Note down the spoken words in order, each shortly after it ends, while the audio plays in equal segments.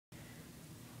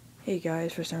Hey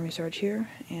guys, First Army Sarge here,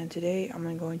 and today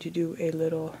I'm going to do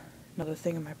another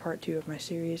thing in my part 2 of my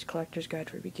series, Collector's Guide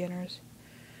for Beginners.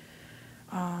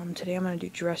 Today I'm going to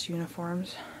do dress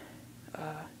uniforms.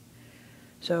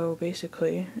 So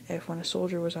basically, if when a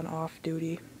soldier was on off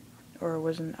duty, or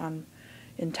wasn't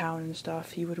in town and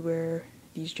stuff, he would wear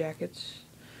these jackets.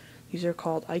 These are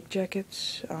called Ike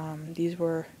Jackets. These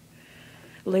were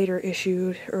later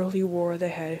issued, early war. They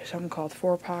had something called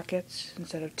 4 pockets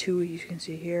instead of 2, you can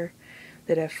see here.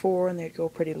 They'd have 4 and they'd go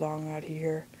pretty long out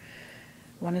here.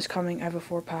 One is coming, I have a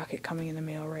 4 pocket coming in the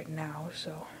mail right now,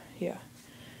 so yeah.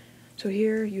 So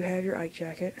here you have your Ike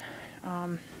Jacket.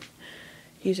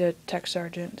 He's a tech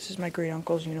sergeant. This is my great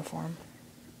uncle's uniform.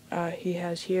 He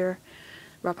has here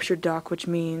ruptured duck, which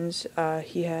means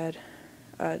he had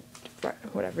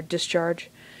discharge.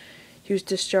 He was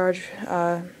discharged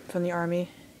from the Army.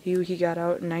 He got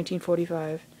out in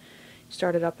 1945. He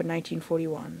started up in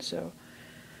 1941. So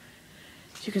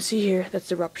as you can see here, that's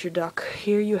the ruptured duck.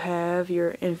 Here you have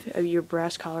your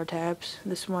brass collar tabs.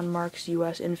 This one marks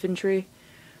U.S. infantry,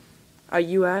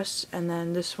 U.S., and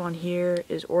then this one here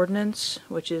is ordnance,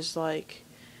 which is like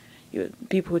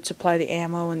people would supply the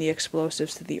ammo and the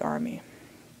explosives to the Army.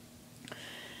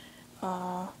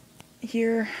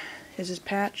 Here is his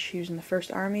patch. He was in the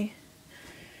 1st Army.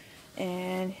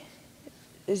 And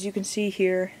as you can see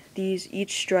here,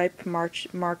 each stripe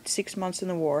marked 6 months in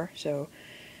the war. So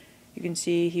you can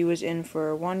see he was in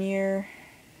for 1 year,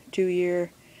 2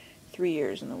 year, 3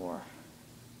 years in the war.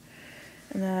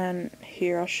 And then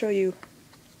here I'll show you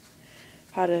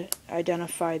how to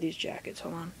identify these jackets.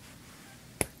 Hold on.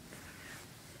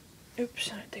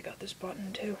 Oops, I take out this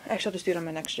button too. Actually, I'll just do it on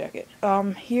my next jacket.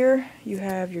 Here you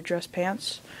have your dress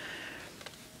pants.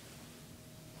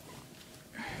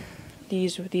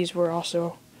 These were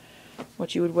also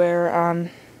what you would wear on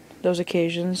those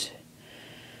occasions.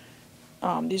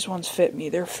 These ones fit me.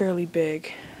 They're fairly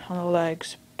big on the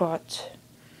legs, but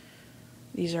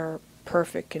these are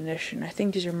perfect condition. I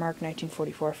think these are marked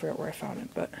 1944. I forget where I found it,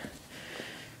 but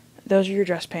those are your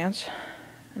dress pants.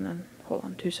 And then, hold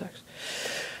on, 2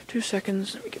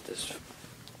 seconds. Let me get this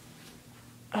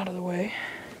out of the way.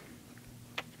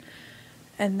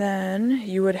 And then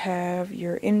you would have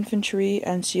your infantry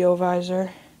NCO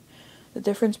visor. The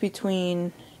difference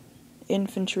between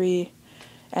infantry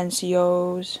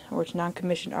NCOs, or it's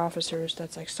non-commissioned officers,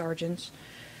 that's like sergeants,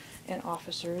 and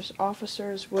officers.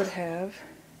 Officers would have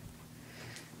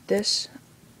this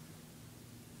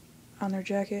on their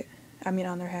jacket, on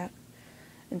their hat,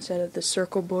 instead of the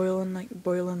circle boiling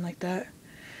like that.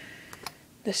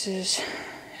 This is,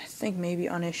 I think, maybe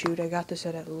unissued. I got this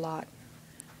at a lot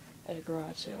at a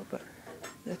garage sale, but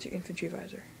that's your infantry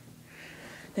visor.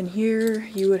 Then here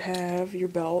you would have your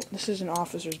belt. This is an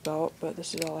officer's belt, but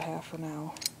this is all I have for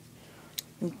now.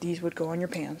 These would go on your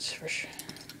pants, for sure.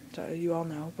 So you all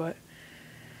know, but.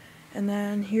 And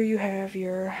then here you have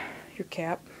your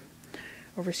cap,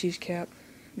 overseas cap.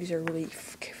 These are really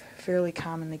fairly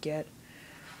common to get.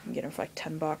 You can get them for like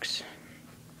 $10.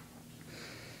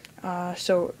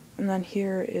 And then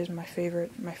here is my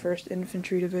favorite, my 1st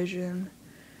Infantry Division,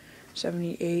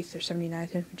 78th or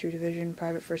 79th Infantry Division,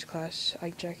 Private First Class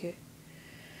Ike Jacket.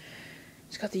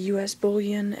 It's got the U.S.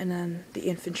 bullion, and then the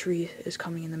infantry is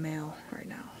coming in the mail right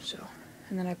now. So,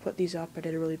 and then I put these up. I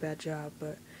did a really bad job,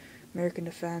 but American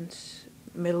Defense,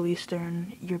 Middle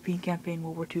Eastern, European Campaign,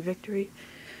 World War II Victory,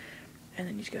 and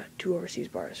then he's got 2 overseas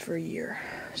bars for a year.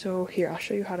 So here, I'll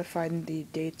show you how to find the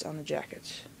dates on the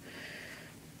jackets.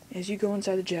 As you go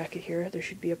inside the jacket here, there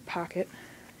should be a pocket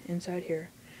inside here.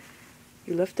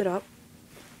 You lift it up,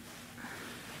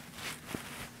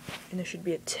 and there should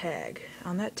be a tag.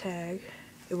 On that tag,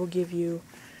 it will give you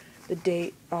the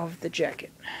date of the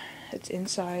jacket. It's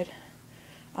inside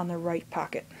on the right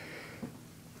pocket.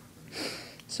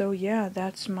 So yeah,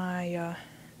 that's my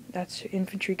that's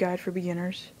Infantry Guide for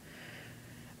Beginners.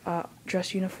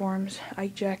 Dress uniforms.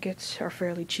 Ike jackets are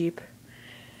fairly cheap,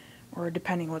 or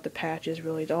depending on what the patch is,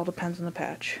 really. It all depends on the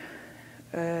patch.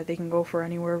 They can go for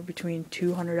anywhere between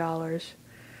 $200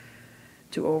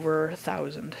 to over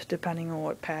 $1,000, depending on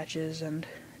what patches and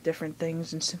different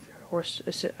things and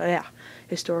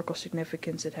historical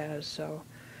significance it has. So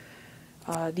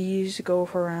these go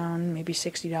for around maybe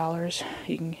 $60.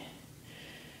 You can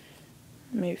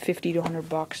maybe $50 to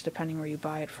 $100, depending where you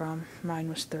buy it from. Mine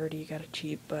was $30. You got it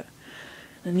cheap, but.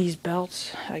 And these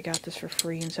belts, I got this for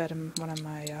free inside of one of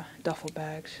my duffel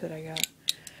bags that I got.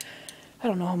 I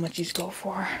don't know how much these go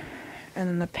for. And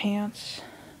then the pants,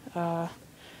 I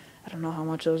don't know how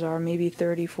much those are. Maybe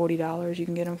 $30, $40 you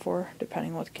can get them for,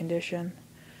 depending on what condition.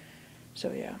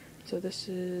 So yeah, so this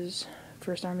is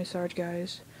 1st Army Sarge,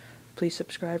 guys. Please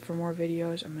subscribe for more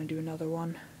videos. I'm going to do another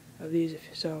one of these,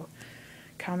 so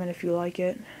comment if you like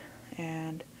it,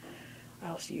 and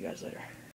I'll see you guys later.